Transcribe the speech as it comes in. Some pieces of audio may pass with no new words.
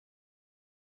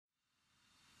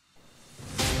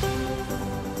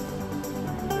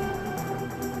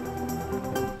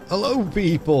Hello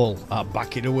people, I'm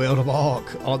back in the world of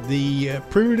ARK on the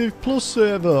Primitive Plus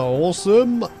server.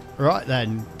 Awesome. Right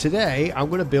then, today I'm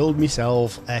going to build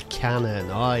myself a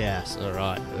cannon. Oh yes,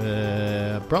 alright.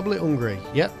 Probably hungry.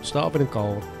 Yep, starving and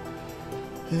cold.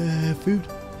 Food.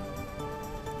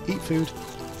 Eat food.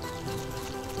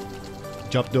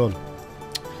 Job done.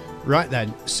 Right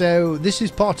then, so this is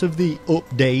part of the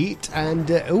update, and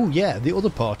oh yeah, the other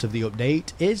part of the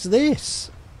update is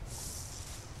this.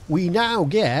 We now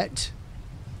get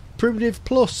Primitive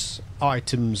Plus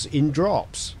items in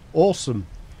drops. Awesome.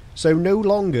 So no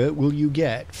longer will you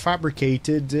get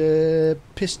fabricated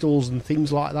pistols and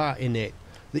things like that in it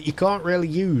that you can't really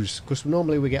use, because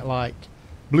normally we get like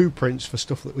blueprints for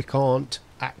stuff that we can't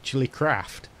actually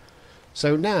craft.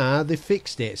 So now they've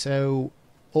fixed it, so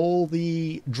all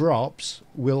the drops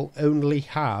will only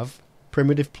have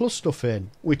Primitive Plus stuff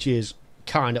in, which is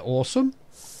kind of awesome.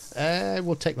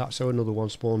 We'll take that so another one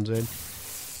spawns in.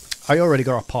 I already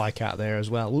got a pike out there as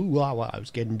well. Ooh, wow,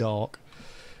 it's getting dark.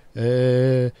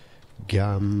 Gamma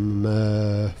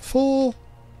 4.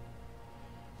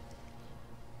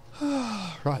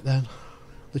 Right then.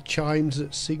 The chimes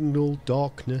that signal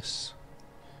darkness.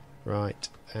 Right.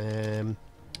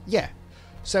 Yeah.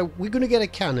 So we're going to get a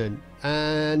cannon,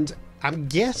 and I'm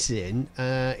guessing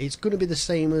it's going to be the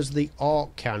same as the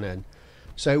ARK cannon.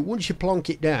 So once you plonk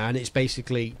it down, it's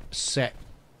basically set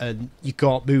and you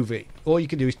can't move it. All you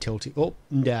can do is tilt it up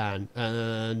and down,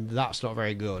 and that's not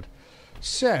very good.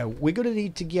 So we're going to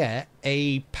need to get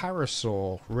a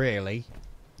parasaur, really.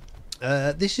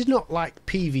 This is not like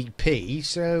PvP,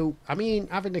 so I mean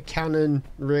having a cannon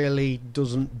really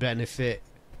doesn't benefit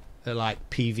like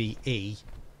PvE.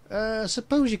 I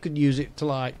suppose you could use it to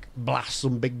like blast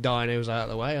some big dinos out of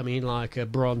the way. I mean like a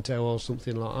Bronto or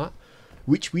something like that,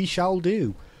 which we shall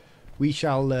do. We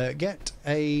shall get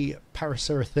a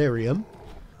Paraceratherium.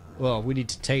 Well, we need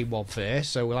to tame one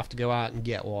first, so we'll have to go out and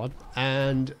get one,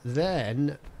 and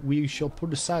then we shall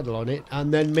put a saddle on it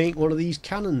and then make one of these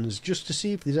cannons just to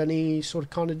see if there's any sort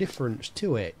of kind of difference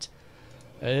to it.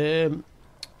 I'm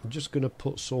just going to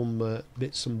put some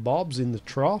bits and bobs in the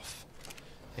trough,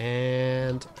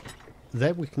 and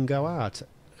then we can go out.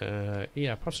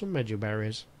 Yeah, put some medjool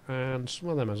berries and some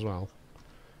of them as well.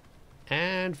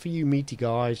 And for you meaty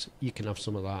guys, you can have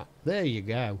some of that. There you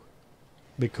go.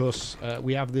 Because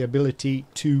we have the ability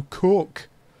to cook.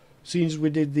 Since we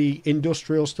did the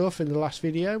industrial stuff in the last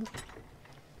video,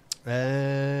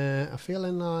 I'm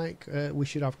feeling like we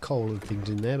should have coal and things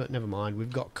in there, but never mind.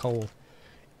 We've got coal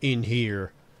in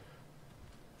here.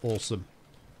 Awesome.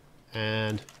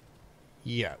 And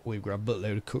yeah, we've got a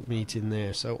buttload of cooked meat in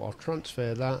there. So I'll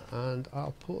transfer that and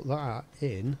I'll put that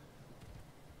in.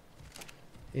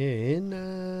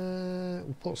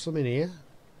 We'll put some in here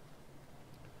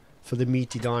for the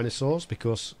meaty dinosaurs,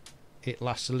 because it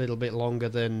lasts a little bit longer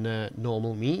than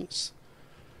normal meats,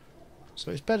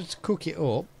 so it's better to cook it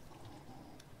up,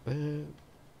 and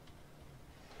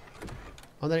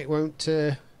then it won't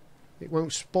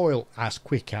spoil as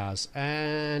quick as.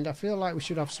 And I feel like we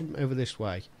should have some over this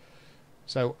way.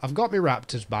 So I've got my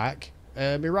raptors back.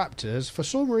 My raptors, for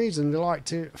some reason, they like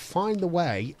to find the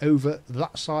way over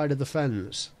that side of the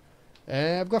fence.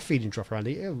 I've got a feeding trough around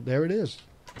here. Oh, there it is.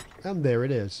 And there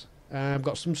it is. I've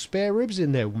got some spare ribs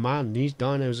in there. Man, these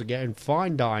dinos are getting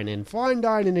fine dining. Fine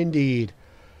dining indeed.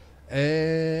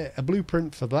 A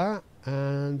blueprint for that.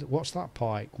 And what's that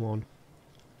pike one?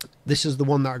 This is the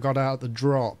one that I got out of the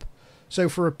drop. So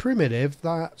for a primitive,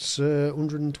 that's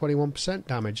 121%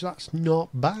 damage. That's not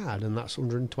bad. And that's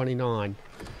 129.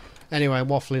 Anyway, I'm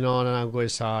waffling on and I'm going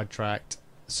sidetracked.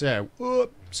 So,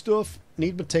 stuff.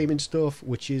 Need my taming stuff,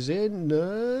 which is in,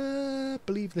 I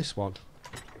believe this one.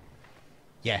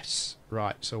 Yes.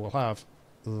 Right, so we'll have,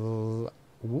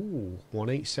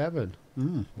 187.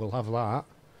 We'll have that.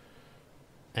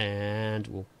 And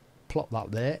we'll plop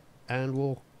that there. And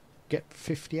we'll get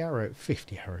 50 arrows.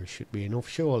 50 arrows should be enough,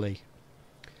 surely.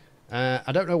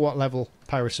 I don't know what level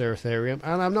Paraceratherium,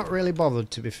 and I'm not really bothered,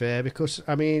 to be fair, because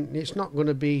I mean it's not going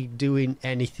to be doing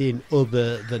anything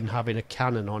other than having a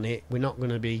cannon on it. We're not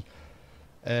going to be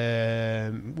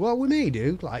well, we may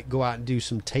do like go out and do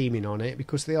some taming on it,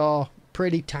 because they are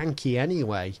pretty tanky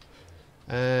anyway.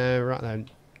 Right then,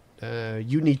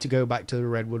 you need to go back to the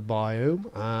redwood biome,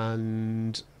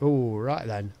 and oh right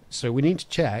then, so we need to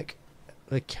check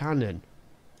the cannon.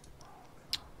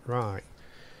 Right.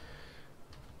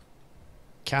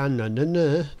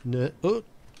 Cannon,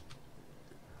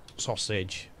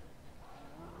 sausage.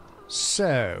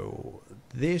 So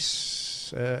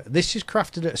this is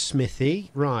crafted at a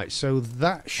smithy, right? So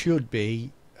that should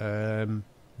be the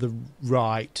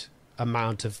right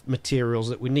amount of materials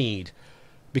that we need.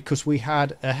 because we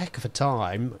had a heck of a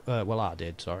time. Well, I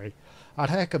did, sorry. I had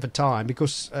a heck of a time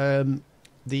because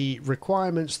the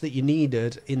requirements that you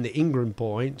needed in the Ingram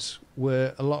points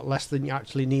were a lot less than you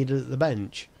actually needed at the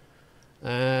bench.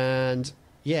 And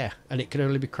yeah, and it can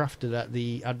only be crafted at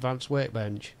the advanced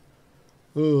workbench.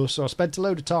 Oh, so I spent a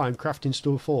load of time crafting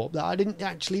stuff up that I didn't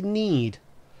actually need.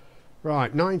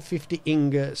 Right, 950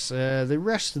 ingots. The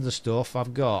rest of the stuff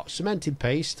I've got cemented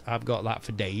paste. I've got that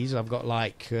for days. I've got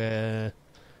like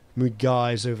mood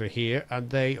guys over here, and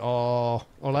they are,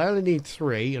 well, I only need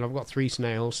 3, and I've got 3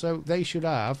 snails, so they should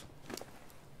have,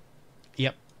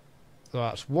 yep, so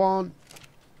that's 1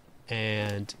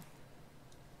 and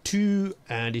 2,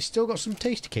 and he's still got some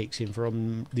tasty cakes in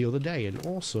from the other day, and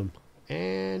awesome,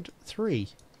 and 3,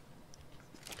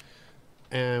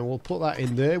 and we'll put that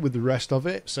in there with the rest of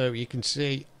it, so you can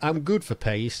see I'm good for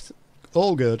paste,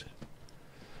 all good,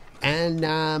 and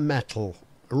metal.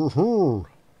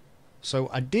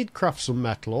 So I did craft some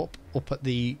metal up at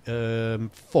the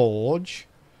forge,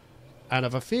 and I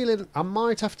have a feeling I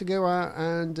might have to go out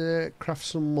and craft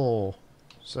some more.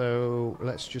 So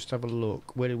let's just have a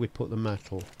look. Where did we put the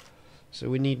metal? So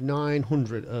we need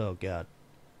 900. Oh god.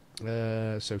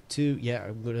 So 2. Yeah,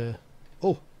 I'm gonna.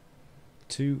 Oh,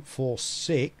 2, 4,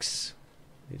 6.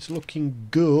 It's looking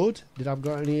good. Did I've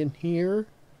got any in here?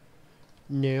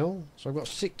 No, so I've got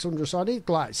 600, so I did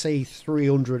like say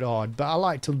 300 odd, but I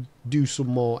like to do some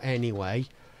more anyway.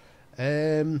 Right,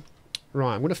 I'm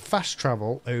going to fast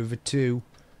travel over to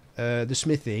the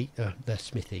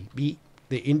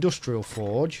industrial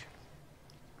forge.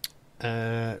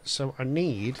 So I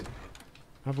need,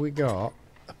 have we got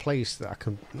a place that I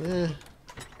can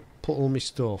put all my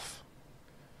stuff?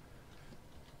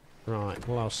 Right,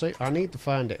 well I'll say I need to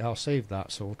find it. I'll save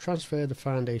that, so we'll transfer the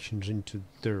foundations into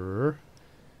there.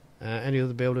 Any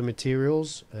other building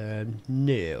materials?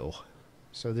 No.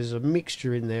 So there's a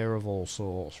mixture in there of all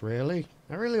sorts, really.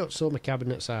 I really ought to sort my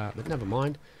cabinets out, but never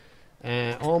mind.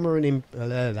 Armour and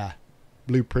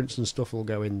blueprints and stuff will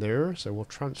go in there, so we'll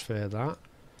transfer that.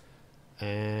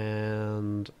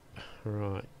 And,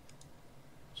 right.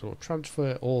 So we'll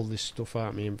transfer all this stuff out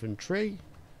of my inventory.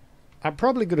 I'm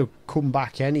probably going to come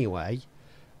back anyway,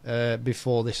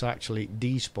 before this actually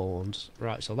despawns.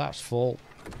 Right, so that's full.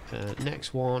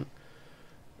 Next one,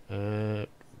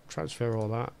 transfer all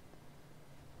that,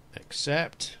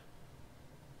 except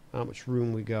how much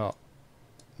room we got.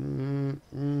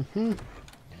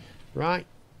 Right,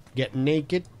 get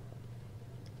naked.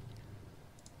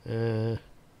 There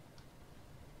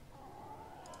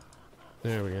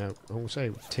we go. I'm going to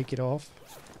say take it off.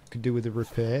 Could do with a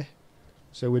repair.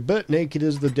 So we're butt naked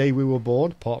as the day we were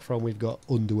born, apart from we've got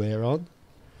underwear on.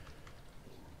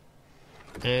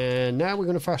 And now we're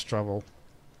going to fast travel.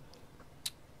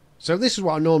 So this is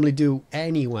what I normally do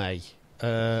anyway.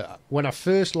 When I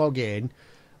first log in,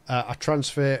 I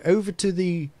transfer over to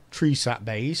the tree sap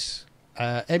base,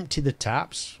 empty the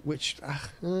taps, which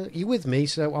you're with me,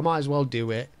 so I might as well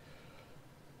do it.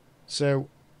 So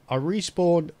I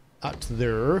respawn at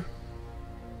there.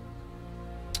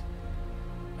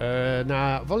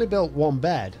 Now I've only built 1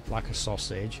 bed, like a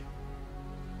sausage.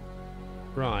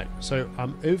 Right, so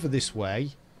I'm over this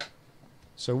way.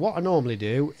 So what I normally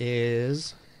do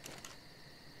is...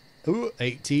 Ooh,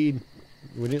 18.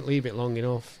 We didn't leave it long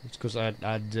enough. It's because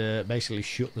I'd basically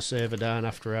shut the server down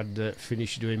after I'd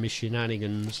finished doing my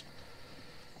shenanigans.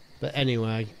 But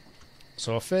anyway,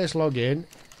 so I first log in,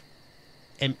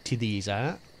 empty these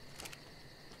out.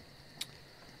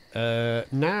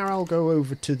 Now I'll go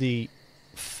over to the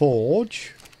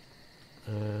forge.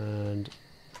 And...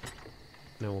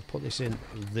 now we'll put this in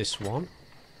this one.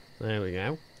 There we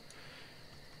go.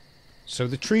 So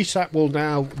the tree sap will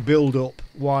now build up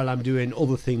while I'm doing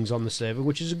other things on the server,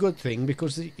 which is a good thing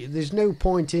because there's no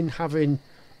point in having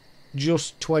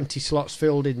just 20 slots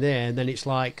filled in there and then it's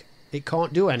like it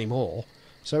can't do any more.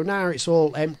 So now it's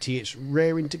all empty, it's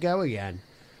raring to go again.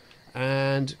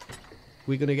 And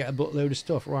we're going to get a buttload of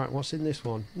stuff. Right, what's in this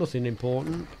one? Nothing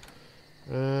important.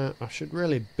 I should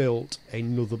really build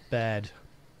another bed.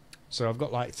 So I've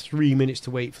got like 3 minutes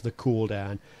to wait for the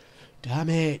cooldown. Damn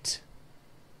it.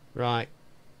 Right.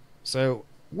 So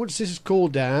once this is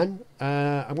cooled down,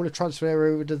 I'm going to transfer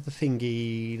over to the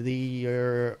thingy,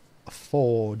 the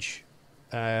forge.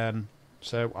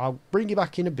 So I'll bring you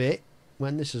back in a bit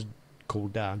when this is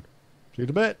cooled down. See you in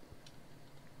a bit.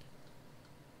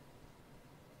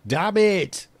 Damn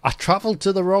it! I travelled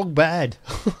to the wrong bed.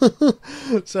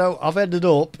 So I've ended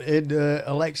up in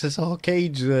Alexis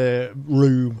Arcade's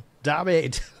room. Damn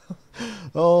it.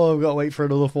 Oh, I've got to wait for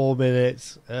another 4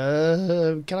 minutes.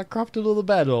 Can I craft another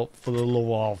bed up for the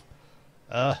love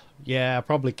of? Yeah, I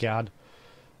probably can.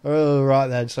 Oh, right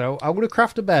then. So I'm going to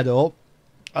craft a bed up,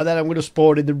 and then I'm going to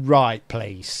spawn in the right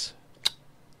place.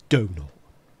 Donut.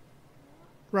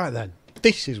 Right then.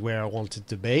 This is where I wanted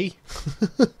to be.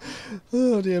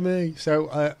 Oh, dear me. So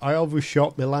I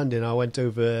overshot my landing. I went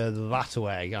over that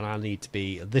way, and I need to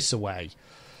be this way.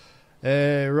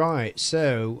 Right,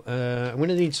 so I'm going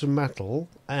to need some metal,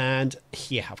 and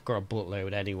yeah, I've got a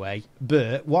buttload anyway.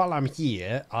 But while I'm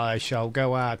here, I shall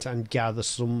go out and gather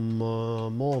some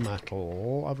more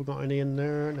metal. Have I got any in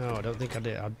there? No, I don't think I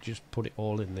did. I've just put it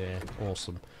all in there.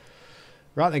 Awesome.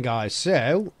 Right then, guys.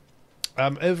 So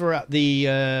I'm over at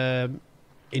the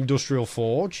Industrial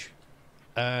Forge.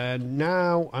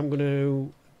 Now I'm going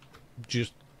to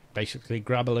just basically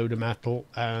grab a load of metal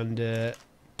and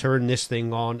turn this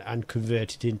thing on and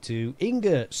convert it into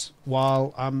ingots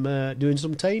while I'm doing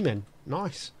some taming.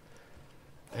 Nice.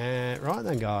 Right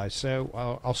then, guys.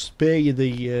 So I'll spare you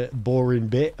the boring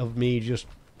bit of me just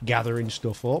gathering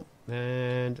stuff up.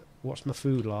 And what's my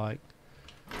food like?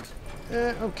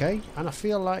 Okay. And I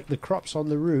feel like the crops on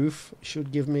the roof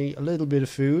should give me a little bit of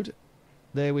food.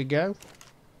 There we go.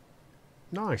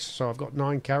 Nice. So I've got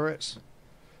 9 carrots.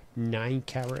 9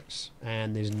 carrots.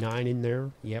 And there's 9 in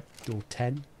there. Yep. Or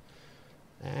 10.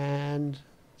 And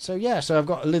so yeah, so I've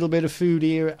got a little bit of food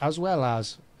here, as well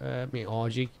as me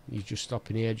RG. He's just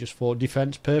stopping here just for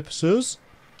defense purposes.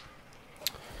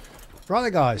 Right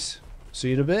there, guys. See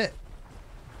you in a bit.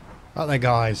 Right there,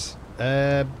 guys.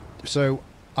 So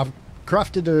I've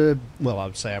crafted a, well,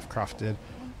 I'd say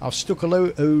I've stuck a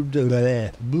load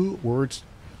words.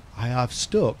 I have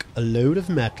stuck a load of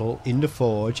metal in the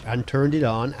forge and turned it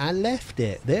on and left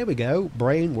it. There we go.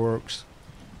 Brain works.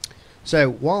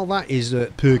 So while that is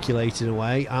percolating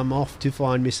away, I'm off to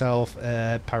find myself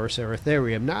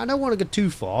Paraceratherium. Now I don't want to go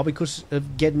too far because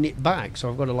of getting it back, so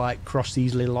I've got to like cross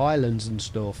these little islands and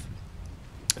stuff.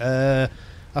 I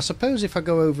suppose if I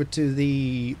go over to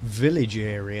the village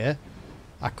area,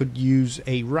 I could use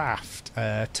a raft,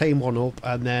 tame one up,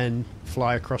 and then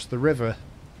fly across the river.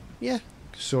 Yeah,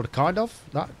 sort of, kind of.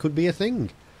 That could be a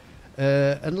thing.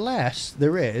 Unless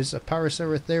there is a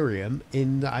Paraceratherium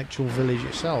in the actual village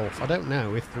itself. I don't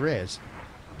know if there is.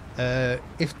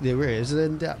 If there is,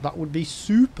 then that would be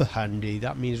super handy.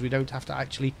 That means we don't have to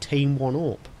actually tame one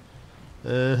up.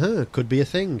 Could be a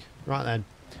thing. Right then.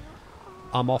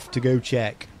 I'm off to go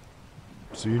check.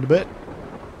 See you in a bit.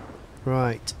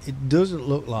 Right, it doesn't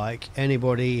look like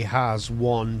anybody has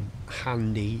one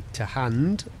handy to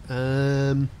hand.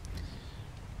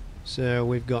 So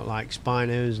we've got like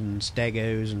Spinos and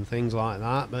Stegos and things like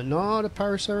that, but not a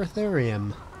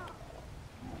Paraceratherium.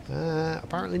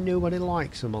 Apparently nobody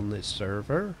likes them on this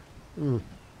server.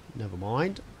 Never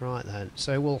mind. Right then,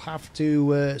 so we'll have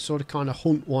to sort of kind of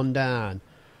hunt one down.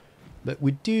 But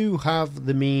we do have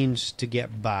the means to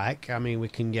get back. I mean, we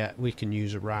can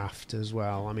use a raft as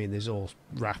well. I mean, there's all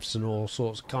rafts and all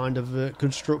sorts of kind of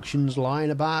constructions lying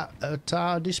about at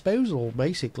our disposal,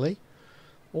 basically.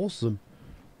 Awesome.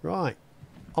 Right,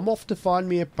 I'm off to find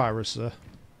me a Paracer.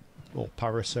 Or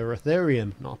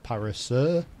Paraceratherium, not a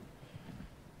Paracer.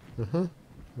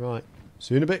 Right,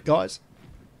 see you in a bit, guys.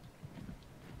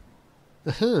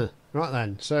 Right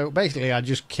then, so basically I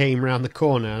just came round the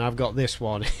corner and I've got this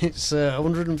one. It's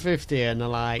 150 and I'm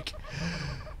like,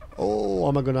 oh,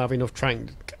 am I going to have enough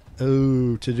trank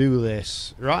to do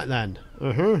this? Right then,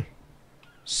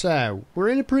 So, we're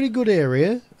in a pretty good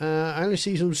area. I only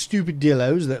see some stupid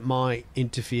dillos that might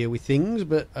interfere with things,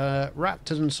 but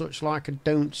raptors and such like I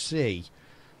don't see.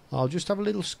 I'll just have a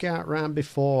little scout round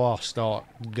before I start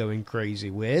going crazy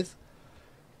with.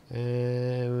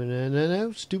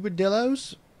 No, stupid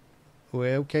dillos.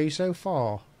 We're okay so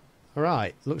far.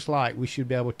 Alright, looks like we should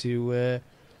be able to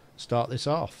start this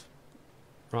off.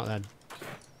 Right then.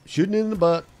 Shooting in the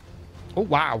butt. Oh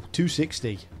wow,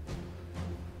 260.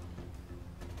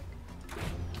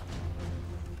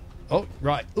 Oh,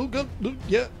 right. Oh, good.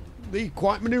 Yeah, they're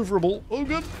quite manoeuvrable. Oh,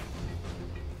 good.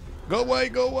 Go away,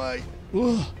 go away.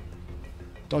 Ugh.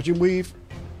 Dodge and weave.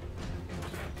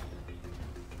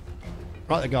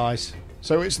 Right there, guys.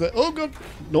 So it's the, oh, good,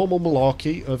 normal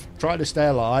malarkey of trying to stay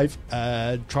alive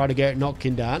and trying to get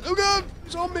knocking down. Oh, God,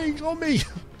 it's on me, it's on me.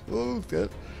 Oh, good.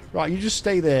 Right, you just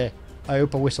stay there. I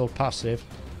hope I whistled passive.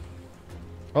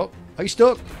 Oh, are you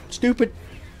stuck? Stupid.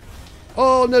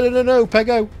 Oh, no,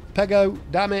 Pego. Pego,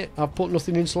 damn it, I've put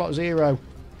nothing in slot 0.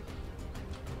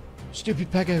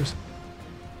 Stupid Pegos.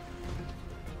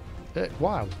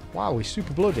 Wow, he's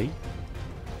super bloody.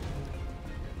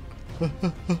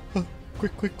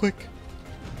 Quick.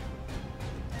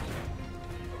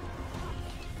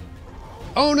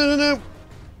 Oh, no.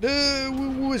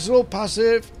 Whistle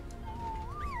passive.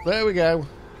 There we go.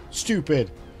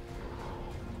 Stupid.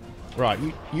 Right,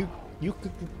 you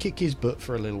could kick his butt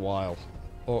for a little while.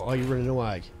 Or are you running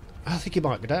away? I think he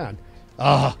might go down.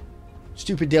 Ah!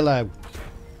 Stupid Dillo.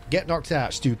 Get knocked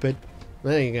out, stupid.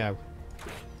 There you go.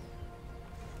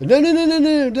 No, no, no,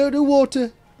 no, no. No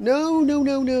water. No, no,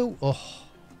 no, no. Oh.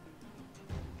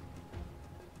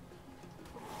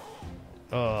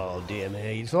 Oh, dear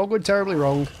me. It's all going terribly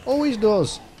wrong. Always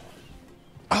does.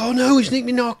 Oh, no. He's nicked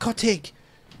me narcotic.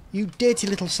 You dirty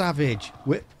little savage.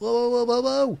 Whoa, whoa, whoa, whoa,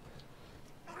 whoa.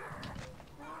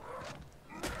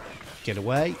 Get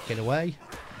away. Get away.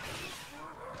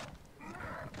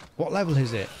 What level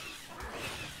is it?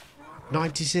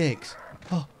 96.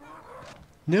 Oh.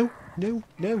 No, no,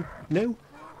 no, no,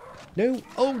 no.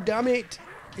 Oh, damn it.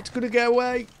 It's going to go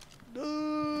away.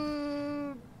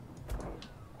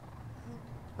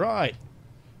 Right.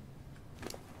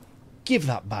 Give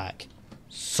that back.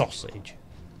 Sausage.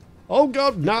 Oh,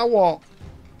 God, now what?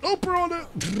 Up on it.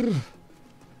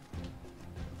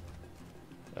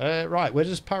 Right, where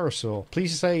does Parasaur?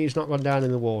 Please say he's not gone down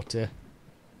in the water.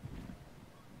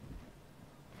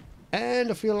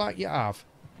 And I feel like you have.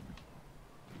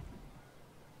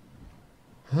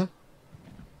 Huh?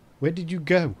 Where did you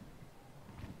go?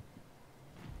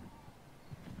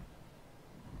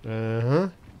 Uh-huh.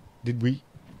 Did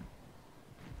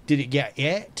it get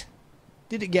ate?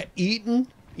 Did it get eaten?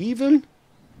 Even?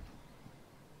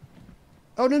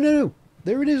 Oh, no, no, no.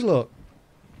 There it is, look.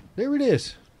 There it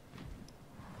is.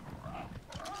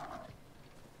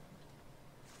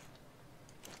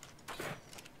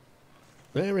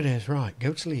 There it is. Right,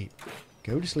 go to sleep.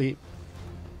 Go to sleep.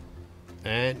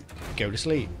 And go to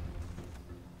sleep.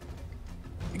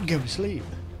 Go to sleep.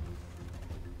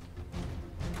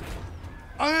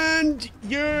 And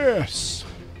yes!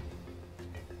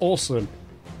 Awesome.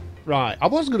 Right, I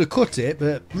was going to cut it,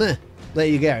 but meh, there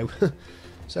you go.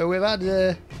 So we've had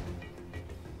a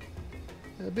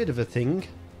bit of a thing.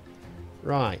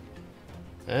 Right.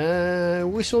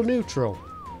 Whistle neutral.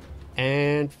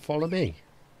 And follow me.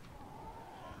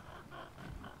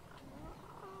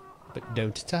 But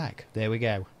don't attack. There we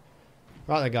go.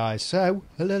 Right then, guys. So,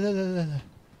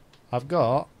 I've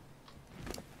got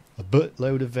a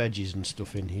buttload of veggies and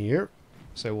stuff in here.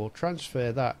 So we'll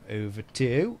transfer that over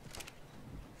to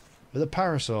the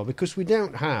Parasaur, because we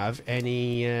don't have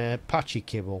any patchy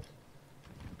kibble.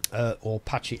 Or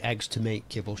patchy eggs to make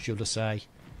kibble, should I say.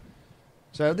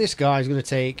 So this guy's going to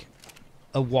take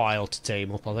a while to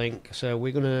tame up, I think. So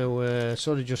we're going to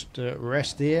sort of just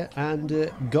rest here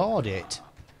and guard it.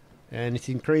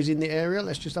 Anything crazy in the area?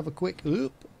 Let's just have a quick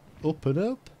up and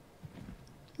up.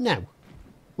 No,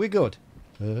 we're good.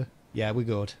 Yeah, we're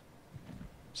good.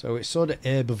 So it's sort of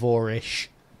herbivore-ish.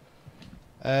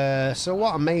 So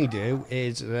what I may do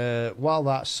is, while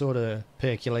that's sort of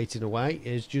percolating away,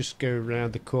 is just go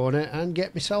around the corner and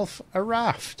get myself a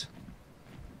raft.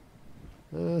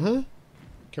 Can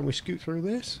we scoot through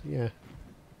this? Yeah.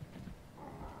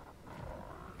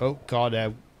 Oh,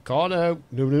 Cardo. Cardo!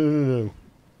 No, no, no, no.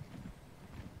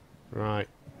 Right.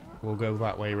 We'll go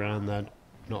that way round then.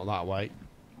 Not that way.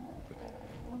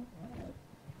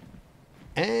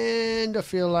 And I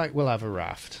feel like we'll have a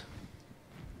raft.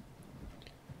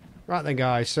 Right then,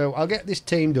 guys. So I'll get this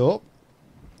tamed up.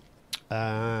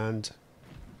 And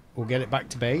we'll get it back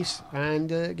to base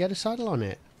and get a saddle on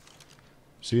it.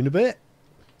 See you in a bit.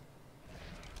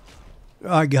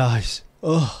 Right, guys.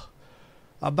 Oh,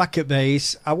 I'm back at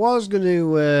base. I was going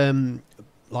to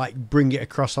like bring it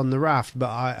across on the raft, but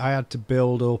I had to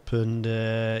build up, and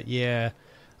yeah,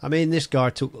 I mean, this guy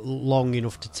took long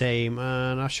enough to tame,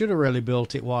 and I should have really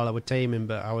built it while I was taming,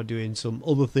 but I was doing some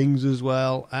other things as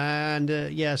well. And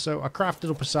yeah, so I crafted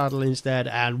up a saddle instead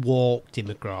and walked him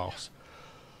across.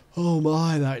 Oh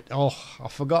my, I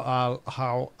forgot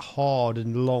how hard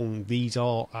and long these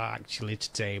are actually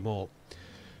to tame up.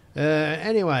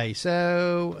 Anyway,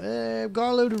 so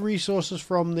got a load of resources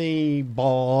from the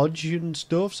barge and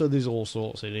stuff, so there's all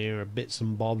sorts in here, bits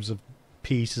and bobs of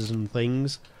pieces and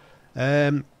things.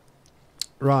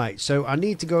 Right, so I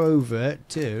need to go over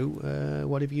to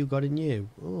what have you got in you?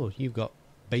 Oh, you've got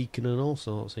bacon and all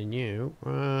sorts in you.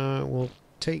 We'll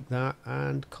take that,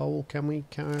 and coal. Can we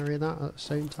carry that at the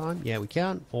same time? Yeah, we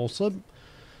can. Awesome.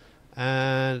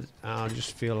 And I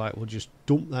just feel like we'll just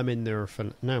dump them in there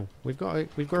for no. We've got a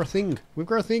thing. We've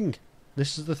got a thing.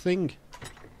 This is the thing.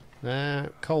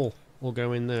 Coal will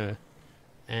go in there,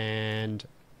 and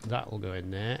that will go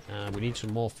in there. We need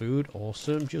some more food.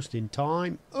 Awesome, just in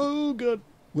time. Oh good,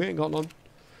 we ain't got none.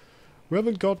 We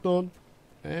haven't got none,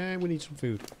 and we need some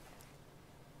food.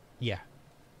 Yeah.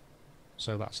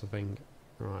 So that's the thing.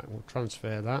 Right, we'll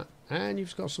transfer that. And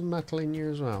you've got some metal in here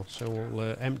as well. So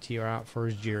we'll empty you out for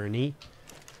his journey.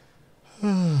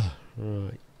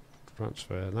 Right,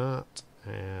 transfer that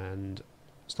and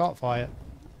start fire.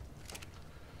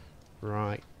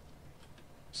 Right,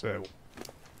 so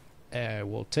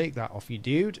we'll take that off you,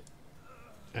 dude.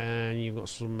 And you've got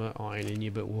some iron in you,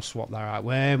 but we'll swap that out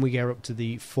when we get up to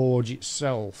the forge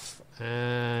itself.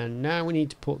 And now we need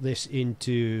to put this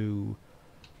into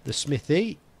the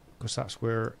smithy, because that's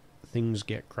where things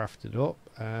get crafted up.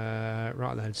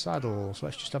 Right then, saddles.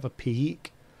 Let's just have a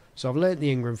peek. So I've learnt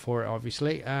the Ingram for it,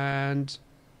 obviously, and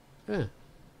we're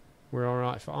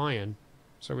alright for iron.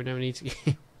 So we don't need to...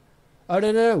 I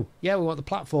don't know. Yeah, we want the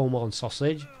platform on,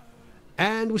 sausage.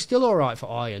 And we're still alright for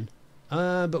iron.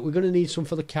 But we're going to need some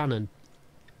for the cannon.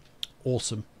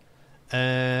 Awesome.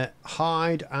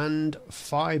 Hide and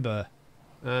fibre.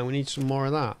 We need some more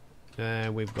of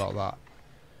that. We've got that.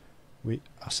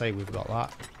 I say we've got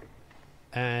that.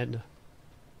 And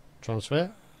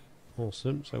transfer.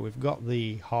 Awesome. So we've got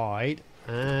the hide.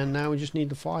 And now we just need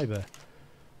the fibre.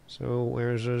 So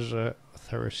where's our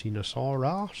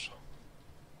Therizinosaurus?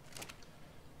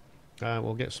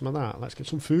 We'll get some of that. Let's get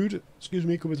some food. Excuse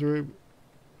me, coming through.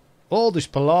 All this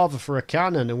palaver for a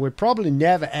cannon, and we're probably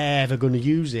never ever going to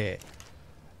use it.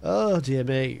 Oh dear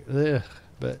me. Ugh.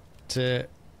 But the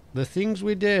things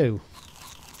we do.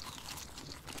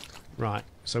 Right,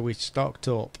 so we stocked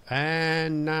up,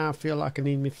 and now I feel like I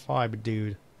need my fibre,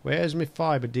 dude. Where's my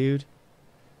fibre, dude?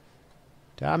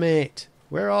 Damn it.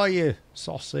 Where are you,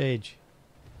 sausage?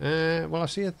 Well, I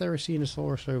see a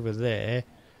Therizinosaurus over there.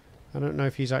 I don't know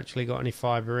if he's actually got any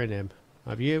fibre in him.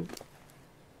 Have you?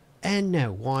 And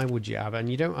no, why would you have it? And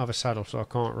you don't have a saddle, so I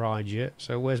can't ride you.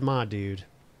 So where's my dude?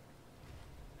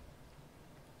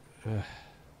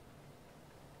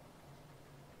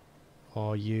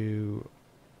 Are you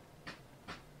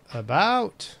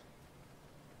about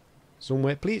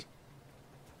somewhere, please?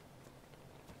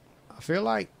 I feel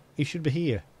like he should be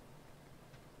here.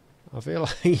 I feel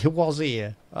like he was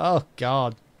here. Oh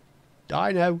God,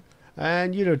 I know.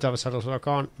 And you don't have a saddle, so I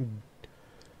can't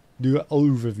do an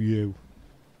overview.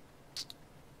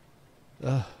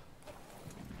 La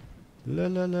la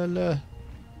la la.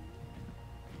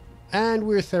 And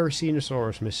we're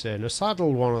Therizinosaurus missing. A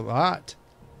saddled one at that.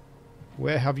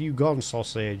 Where have you gone,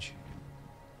 sausage?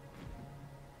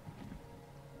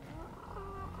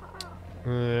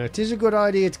 It is a good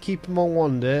idea to keep them on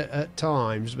wander at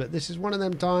times, but this is one of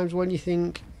them times when you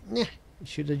think, nah, you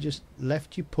should have just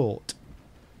left your port.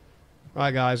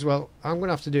 Right guys, well, I'm going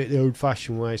to have to do it the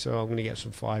old-fashioned way, so I'm going to get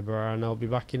some fibre and I'll be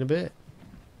back in a bit.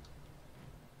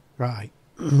 Right.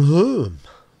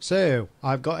 So,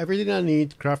 I've got everything I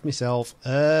need to craft myself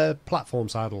a platform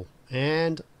saddle.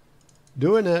 And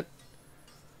doing it.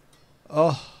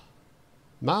 Oh,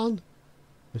 man.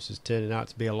 This is turning out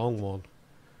to be a long one.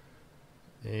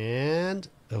 And,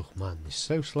 oh man, this is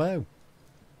so slow.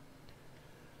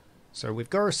 So we've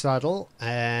got a saddle,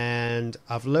 and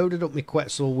I've loaded up my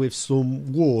Quetzal with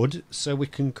some wood, so we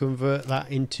can convert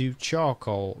that into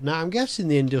charcoal. Now I'm guessing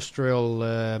the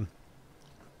industrial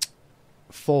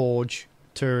forge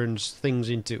turns things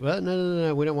into...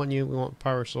 no, we don't want you, we want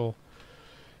parasol.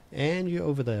 And you're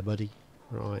over there, buddy.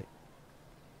 Right.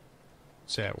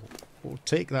 So, we'll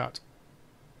take that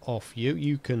off you.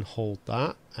 You can hold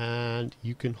that, and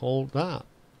you can hold that.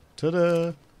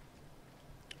 Ta-da!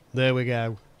 There we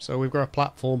go. So we've got a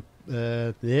platform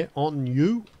there on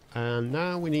you, and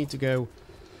now we need to go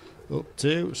up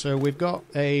to... So we've got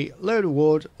a load of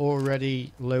wood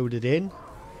already loaded in,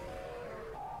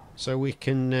 so we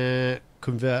can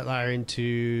convert that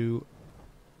into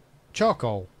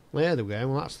charcoal. There we go,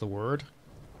 well that's the word.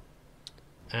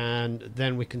 And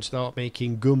then we can start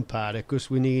making gunpowder, because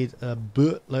we need a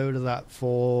buttload of that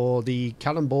for the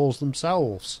cannonballs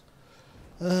themselves.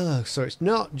 So it's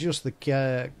not just the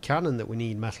cannon that we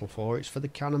need metal for, it's for the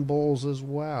cannonballs as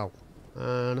well.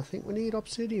 And I think we need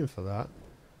obsidian for that.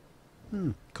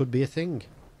 Could be a thing.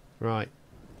 Right,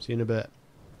 see you in a bit.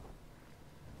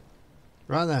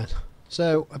 Right then,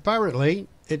 so apparently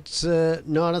it's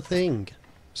not a thing.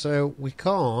 So we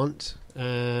can't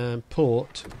put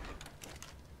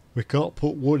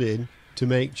wood in to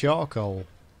make charcoal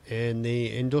in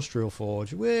the industrial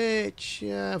forge, which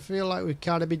I feel like we've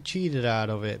kind of been cheated out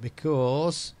of it,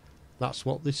 because that's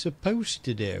what they're supposed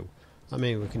to do. I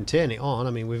mean, we can turn it on. I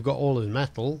mean, we've got all the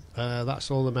metal.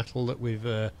 That's all the metal that we've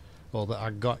or that I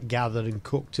got gathered and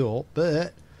cooked up,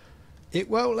 but it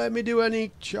won't let me do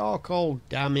any charcoal,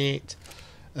 damn it.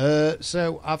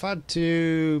 So I've had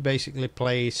to basically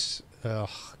place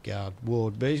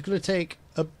wood, but it's going to take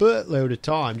a buttload of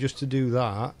time just to do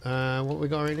that. What we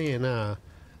got in here now?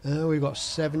 We've got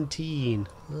 17.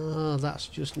 Oh, that's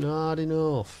just not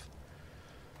enough.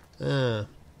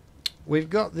 we've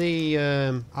got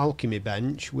the alchemy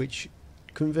bench, which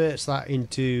converts that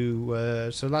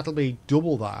into so that'll be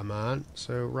double that amount.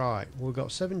 So right, we've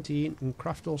got 17 and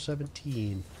craft all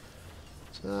 17.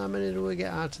 So how many do we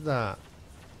get out of that?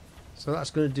 So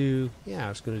that's going to do, yeah,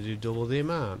 it's going to do double the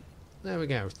amount. There we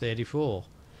go, 34.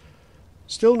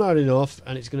 Still not enough,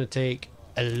 and it's going to take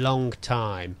a long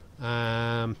time.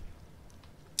 I'm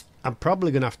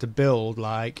probably going to have to build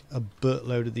like a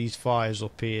buttload of these fires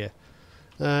up here,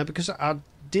 because I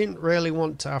didn't really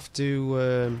want to have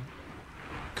to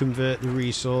convert the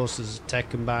resources, take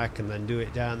them back and then do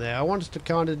it down there. I wanted to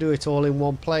kind of do it all in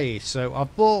one place, so I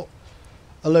bought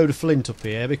a load of flint up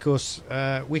here because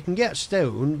we can get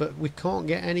stone, but we can't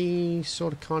get any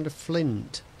sort of kind of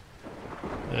flint.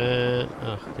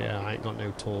 Oh yeah, I ain't got no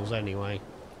tools anyway.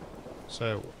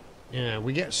 So yeah,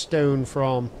 we get stone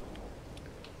from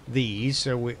these,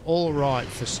 so we're all right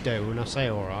for stone. I say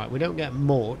all right. We don't get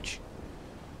much.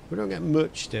 We don't get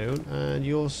much stone, and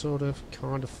you're sort of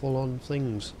kind of full on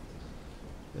things.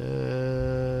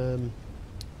 Oh,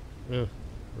 right,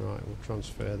 we'll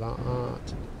transfer that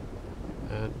out.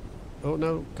 And oh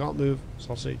no, can't move,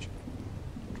 sausage.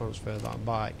 Transfer that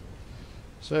back.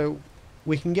 So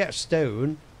we can get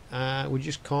stone, we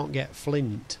just can't get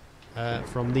flint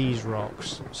from these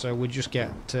rocks. So we just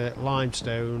get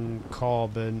limestone,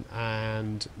 carbon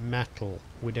and metal.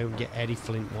 We don't get any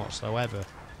flint whatsoever.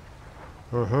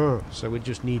 So we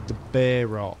just need the bare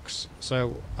rocks.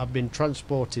 So I've been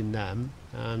transporting them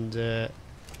and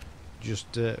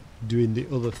just doing the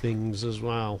other things as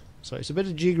well. So it's a bit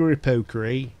of jiggery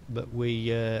pokery, but we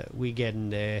get in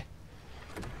there.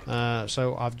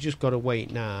 So I've just got to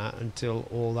wait now until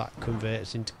all that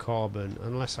converts into carbon,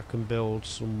 unless I can build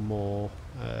some more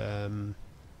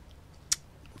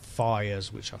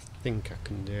fires, which I think I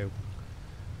can do.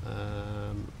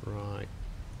 Right,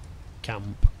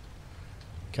 camp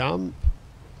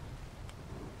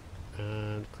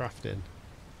and crafting.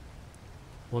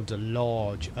 Want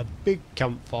a big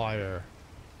campfire.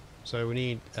 So we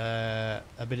need a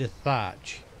bit of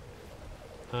thatch.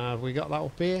 Have we got that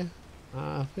up here?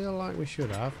 I feel like we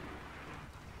should have.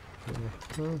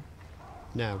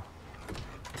 No.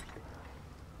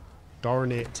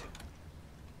 Darn it.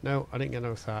 No, I didn't get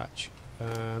no thatch.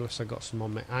 Unless I got some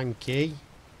on my Anki.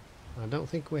 I don't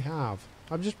think we have.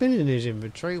 I've just been in his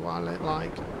inventory. What I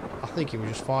like? I think it was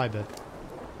just fibre.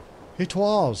 It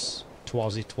was.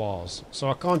 It was. So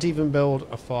I can't even build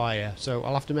a fire. So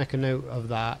I'll have to make a note of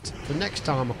that for next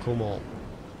time I come up.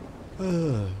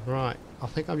 Right. I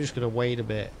think I'm just going to wait a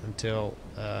bit until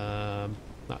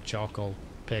that charcoal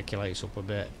percolates up a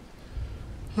bit.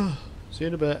 See you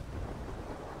in a bit.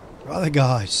 Right then,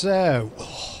 guys. So,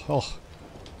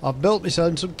 I've built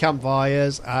myself some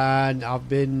campfires and I've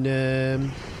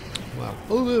been,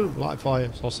 light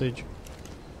fire, sausage.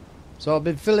 So I've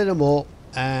been filling them up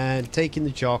and taking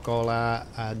the charcoal out,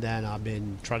 and then I've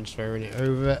been transferring it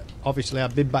over. Obviously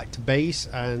I've been back to base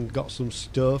and got some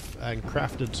stuff and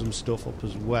crafted some stuff up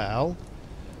as well.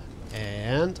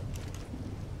 And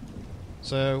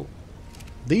so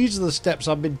these are the steps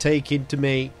I've been taking to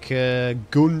make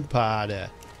gunpowder.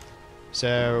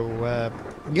 So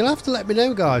you'll have to let me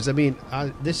know, guys. I mean,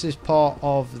 this is part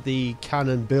of the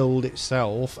cannon build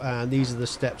itself, and these are the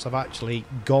steps I've actually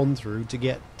gone through to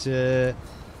get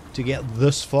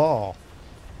this far.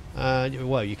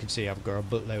 Well, you can see I've got a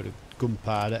buttload of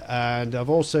gunpowder, and I've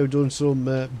also done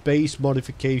some base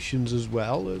modifications as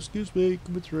well. Excuse me,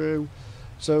 coming through.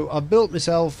 So I've built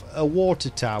myself a water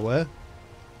tower.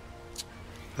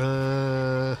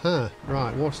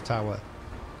 Right, water tower.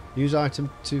 Use item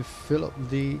to fill up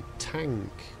the tank.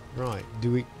 Right,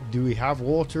 do we have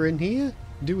water in here?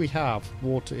 Do we have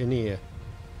water in here?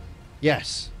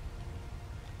 Yes.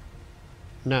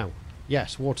 No.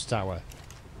 Yes, water tower.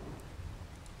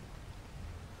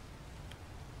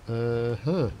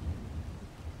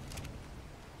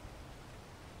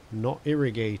 Not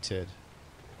irrigated.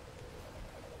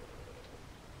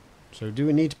 So do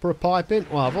we need to put a pipe in?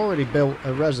 Well, I've already built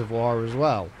a reservoir as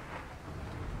well.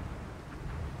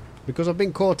 Because I've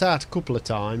been caught out a couple of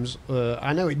times.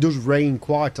 I know it does rain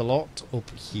quite a lot up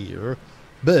here.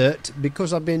 But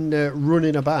because I've been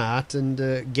running about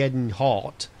and getting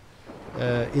hot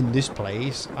in this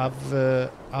place,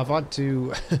 I've had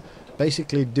to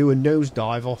basically do a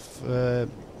nosedive off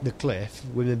the cliff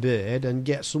with a bird and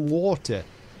get some water.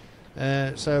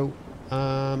 So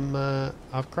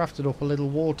I've crafted up a little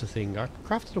water thing. I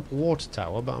crafted up a water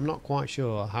tower, but I'm not quite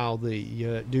sure how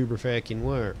the Dubrafaking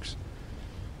works.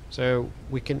 So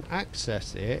we can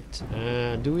access it.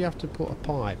 Do we have to put a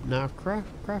pipe? Now I've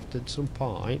crafted some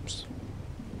pipes.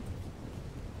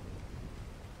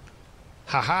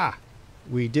 Haha!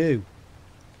 we do.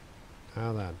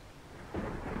 How then?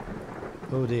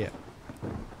 Oh dear.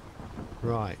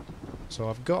 Right. So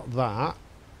I've got that.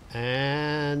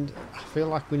 And I feel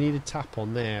like we need a tap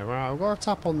on there. Right, I've got a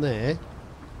tap on there.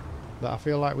 But I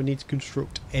feel like we need to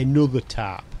construct another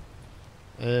tap.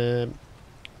 I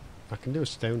can do a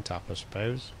stone tap, I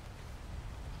suppose.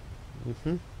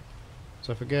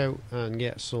 So if I go and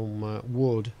get some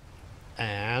wood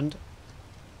and...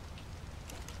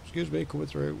 Excuse me, coming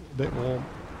through. A bit warm.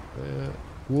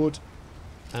 Wood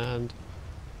and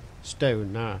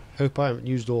stone. Now, hope I haven't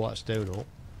used all that stone up.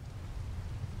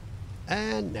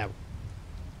 And now.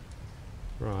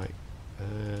 Right.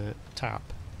 Tap.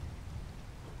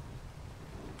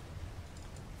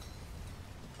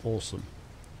 Awesome.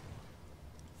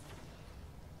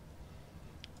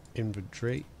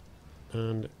 Inventory.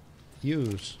 And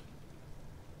use.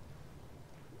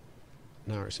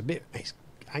 Now it's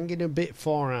hanging a bit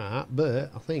far out,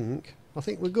 but I think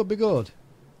we're good. Be good.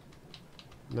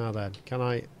 Now then, can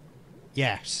I?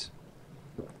 Yes.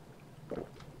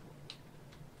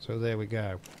 So there we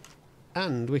go.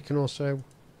 And we can also.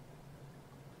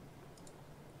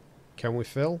 Can we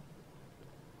fill?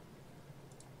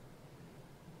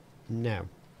 No.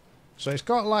 So it's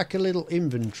got like a little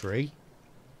inventory,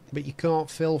 but you can't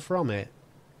fill from it.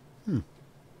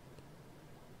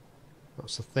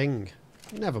 That's the thing.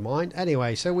 Never mind.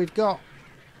 Anyway, so we've got...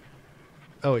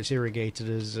 Oh, it's irrigated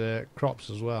as crops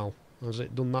as well. Has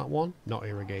it done that one? Not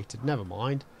irrigated. Never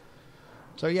mind.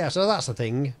 So yeah, so that's the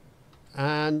thing.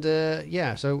 And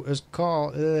yeah, so as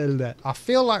I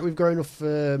feel like we've got enough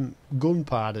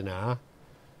gunpowder now.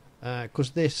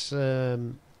 Because this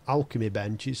alchemy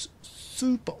bench is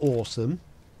super awesome.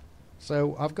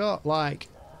 So I've got like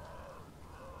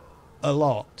a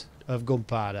lot of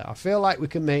gunpowder. I feel like we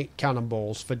can make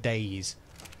cannonballs for days.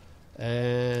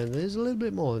 And there's a little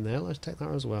bit more in there. Let's take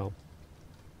that as well.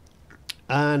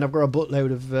 And I've got a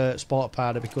buttload of spark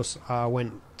powder because I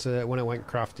went when I went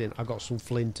crafting, I got some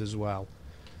flint as well.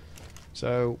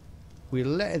 So we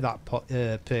let that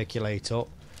percolate up.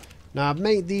 Now I've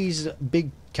made these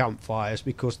big campfires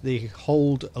because they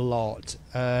hold a lot.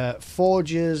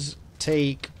 Forges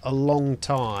take a long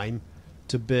time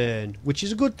to burn, which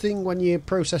is a good thing when you're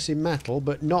processing metal,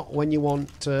 but not when you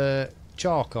want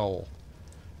charcoal.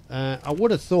 I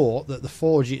would have thought that the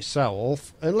forge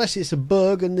itself, unless it's a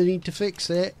bug and they need to fix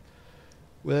it,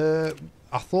 I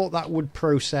thought that would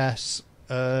process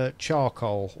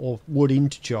charcoal or wood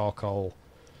into charcoal.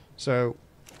 So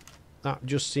that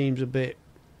just seems a bit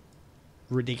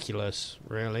ridiculous,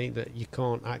 really, that you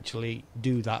can't actually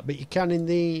do that, but you can in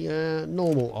the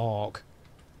normal ARK.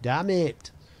 Damn it.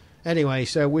 Anyway,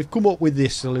 so we've come up with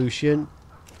this solution.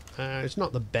 It's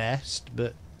not the best,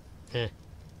 but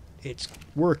it's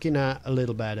working out a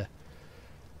little better.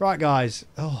 Right, guys.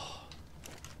 Oh,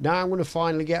 now I'm going to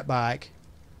finally get back.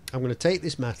 I'm going to take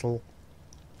this metal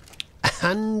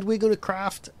and we're going to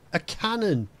craft a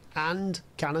cannon and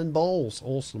cannonballs.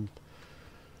 Awesome.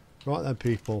 Right then,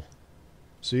 people.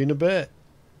 See you in a bit.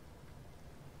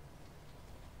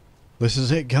 This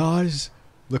is it, guys.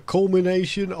 The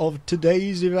culmination of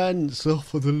today's events. Oh,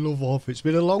 for the love of... It's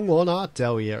been a long one, I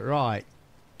tell you. Right.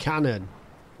 Cannon.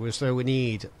 So we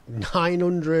need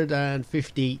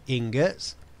 950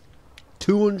 ingots,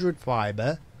 200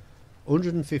 fibre,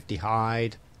 150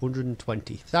 hide,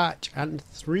 120 thatch, and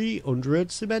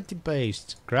 300 cementing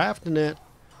paste. Crafting it.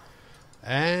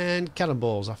 And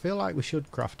cannonballs. I feel like we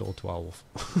should craft all 12.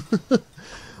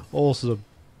 Awesome.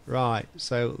 Right,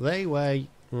 so they weigh...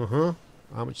 How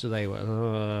much do they weigh?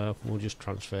 We'll just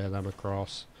transfer them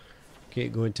across.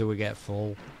 Keep going till we get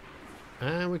full.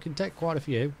 And we can take quite a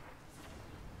few.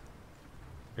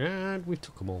 And we've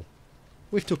took them all.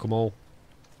 We've took them all.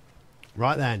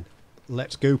 Right then,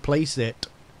 let's go place it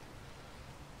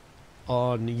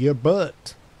on your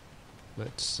butt.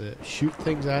 Let's shoot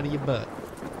things out of your butt.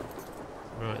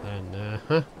 Right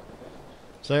then,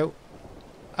 so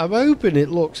I'm hoping it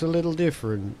looks a little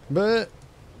different, but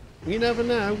you never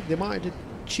know. They might have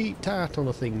cheaped out on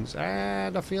the things,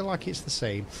 and I feel like it's the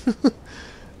same.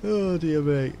 Oh dear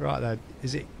me. Right then,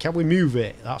 can we move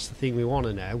it? That's the thing we want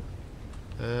to know.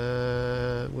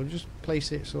 We'll just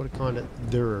place it sort of kind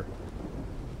of there.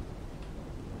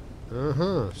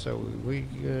 So we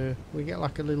get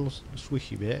like a little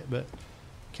swishy bit, but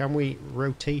can we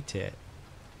rotate it?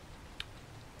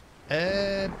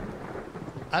 I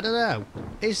don't know.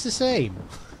 It's the same.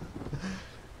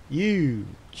 You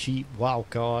cheap wild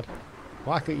card.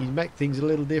 Why can't you make things a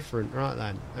little different? Right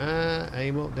then.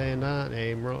 Aim up, down, down.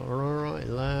 Aim right,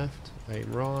 left.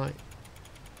 Aim right.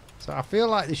 So I feel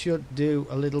like they should do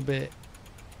a little bit.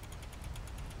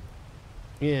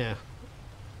 Yeah.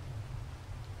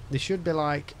 There should be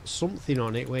like something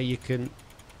on it where you can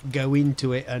go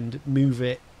into it and move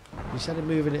it instead of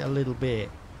moving it a little bit.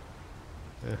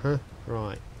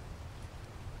 Right.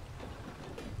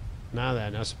 Now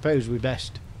then, I suppose we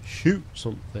best shoot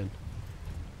something.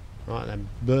 Right then,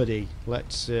 buddy,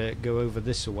 let's go over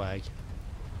this way.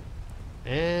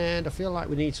 And I feel like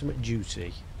we need something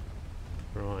juicy.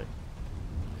 Right.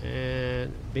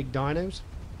 And big dinos.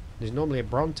 There's normally a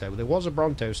Bronto. There was a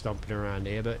Bronto stomping around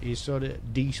here, but he's sort of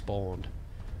despawned.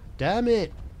 Damn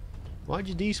it! Why'd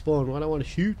you despawn when I want to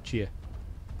shoot you?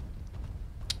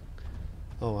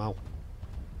 Oh well.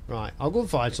 Right, I'll go and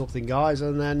find something, guys,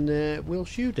 and then we'll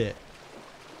shoot it.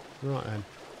 Right then.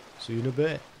 See you in a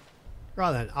bit.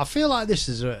 Right then, I feel like this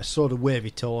is a sort of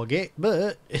wavy target,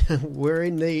 but we're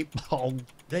in the... Oh,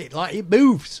 it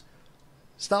moves!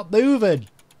 Stop moving!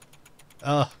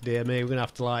 Oh, dear me, we're going to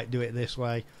have to, like, do it this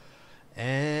way.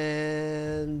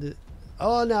 And...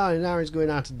 Oh, no, now he's going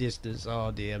out of distance.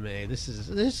 Oh, dear me, this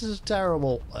is a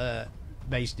terrible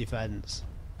base defense.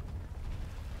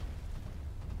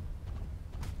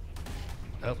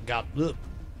 Oh, God, look.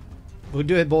 We're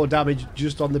doing more damage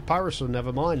just on the parasol,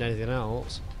 never mind anything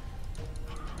else.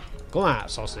 Come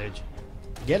out, sausage.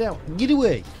 Get out. Get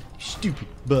away. Stupid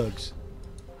bugs.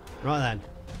 Right then.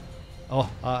 Oh,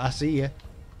 I see you.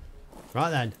 Right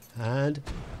then. And...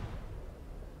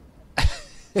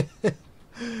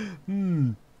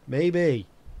 maybe.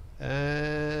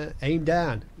 Aim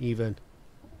down, even.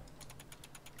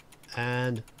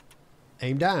 And...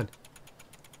 aim down.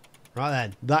 Right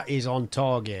then. That is on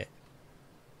target.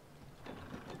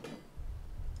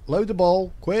 Load the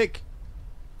ball. Quick.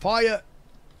 Fire.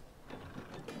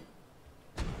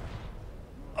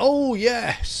 Oh,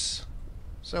 yes.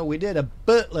 So we did a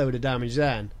buttload of damage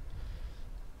then.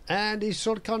 And he's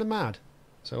sort of kind of mad.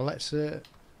 So let's...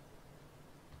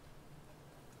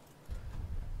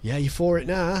 Yeah, you're for it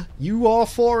now. You are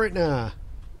for it now.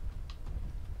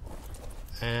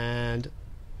 And...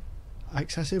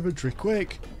 access inventory,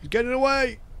 quick. He's getting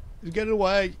away. He's getting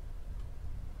away.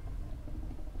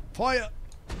 Fire.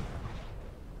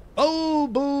 Oh,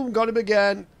 boom. Got him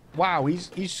again. Wow, he's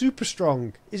super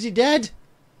strong. Is he dead?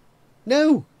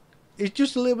 No. He's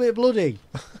just a little bit bloody.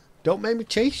 Don't make me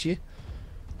chase you.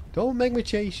 Don't make me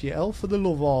chase you. Hell for the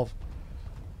love of.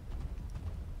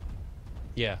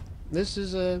 Yeah. This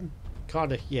is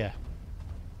kind of, yeah.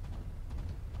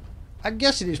 I'm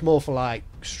guessing it's more for like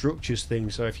structures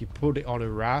things. So if you put it on a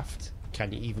raft,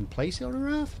 can you even place it on a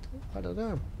raft? I don't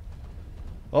know.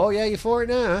 Oh yeah, you're for it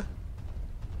now.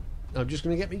 I'm just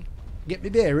gonna get me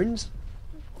bearings.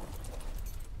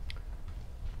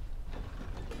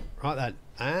 Right then,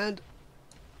 and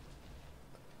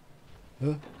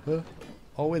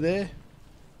are we there?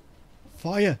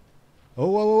 Fire! Oh,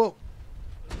 whoa, whoa, whoa.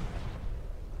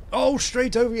 Oh,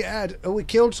 straight over your head. Oh, we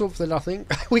killed something, I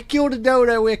think. We killed a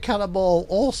dodo with a cannonball.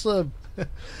 Awesome.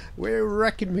 We're a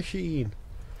wrecking machine.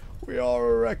 We are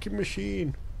a wrecking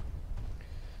machine.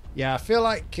 Yeah, I feel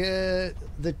like the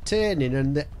turning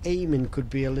and the aiming could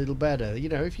be a little better. You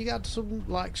know, if you got some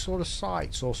like sort of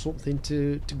sights or something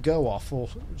to go off or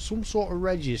some sort of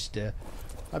register.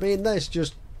 I mean, this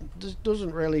just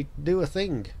doesn't really do a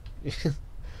thing.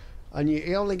 And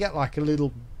you only get like a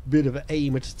little bit of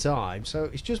aim at a time, so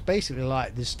it's just basically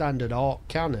like the standard ARK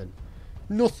cannon.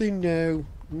 Nothing new,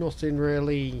 nothing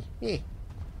really.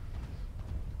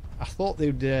 I thought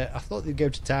they'd go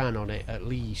to town on it at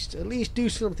least do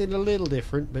something a little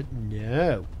different, but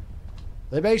no.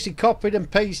 They basically copied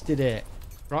and pasted it.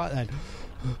 Right then.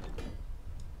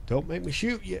 Don't make me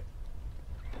shoot you.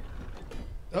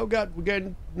 Oh God, we're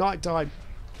getting night time.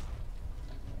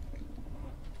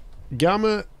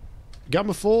 Gamma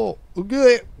 4.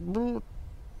 Okay.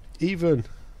 Even.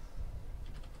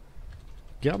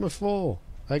 Gamma 4.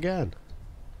 Again.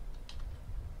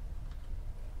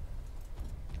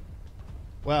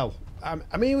 Well,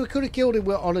 I mean, we could have killed him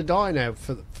on a dino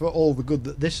for all the good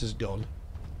that this has done.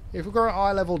 If we got a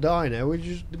high level dino,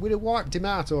 we'd have wiped him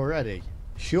out already.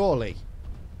 Surely.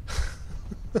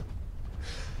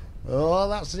 Oh,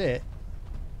 that's it.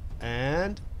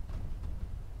 And...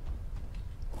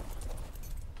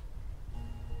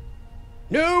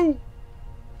 no!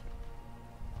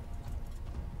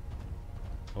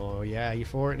 Oh yeah, you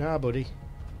for it now, buddy.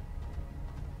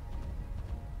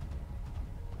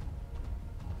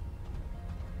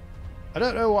 I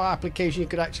don't know what application you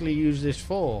could actually use this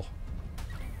for.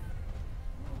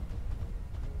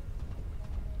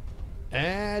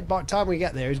 And by the time we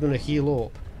get there, he's going to heal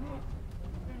up.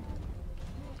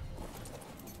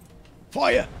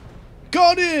 Fire!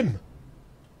 Got him!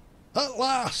 At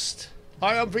last!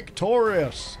 I am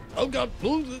victorious! Oh God!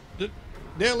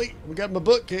 Nearly! We got my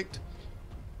butt kicked.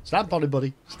 Stamp on him,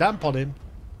 buddy. Stamp on him.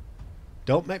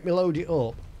 Don't make me load it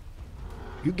up.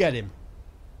 You get him.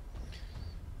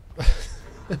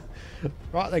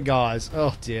 Right then, guys.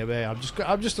 Oh dear me,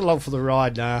 I'm just along for the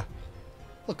ride now.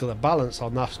 Look at the balance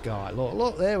on that guy.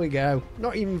 Look, there we go.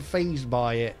 Not even phased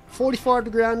by it.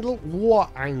 45-degree angle.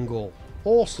 What angle?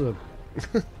 Awesome.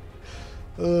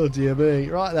 Oh dear me.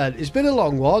 Right then, it's been a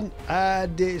long one,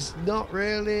 and it's not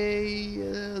really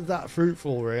that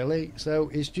fruitful, really.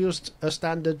 So it's just a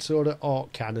standard sort of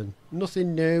ARK cannon.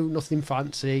 Nothing new, nothing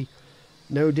fancy.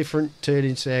 No different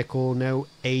turning circle, no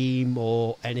aim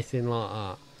or anything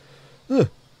like that.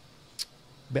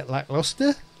 Bit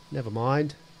lackluster. Never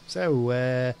mind.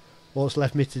 So what's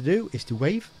left me to do is to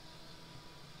wave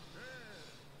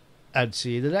and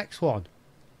see you in the next one.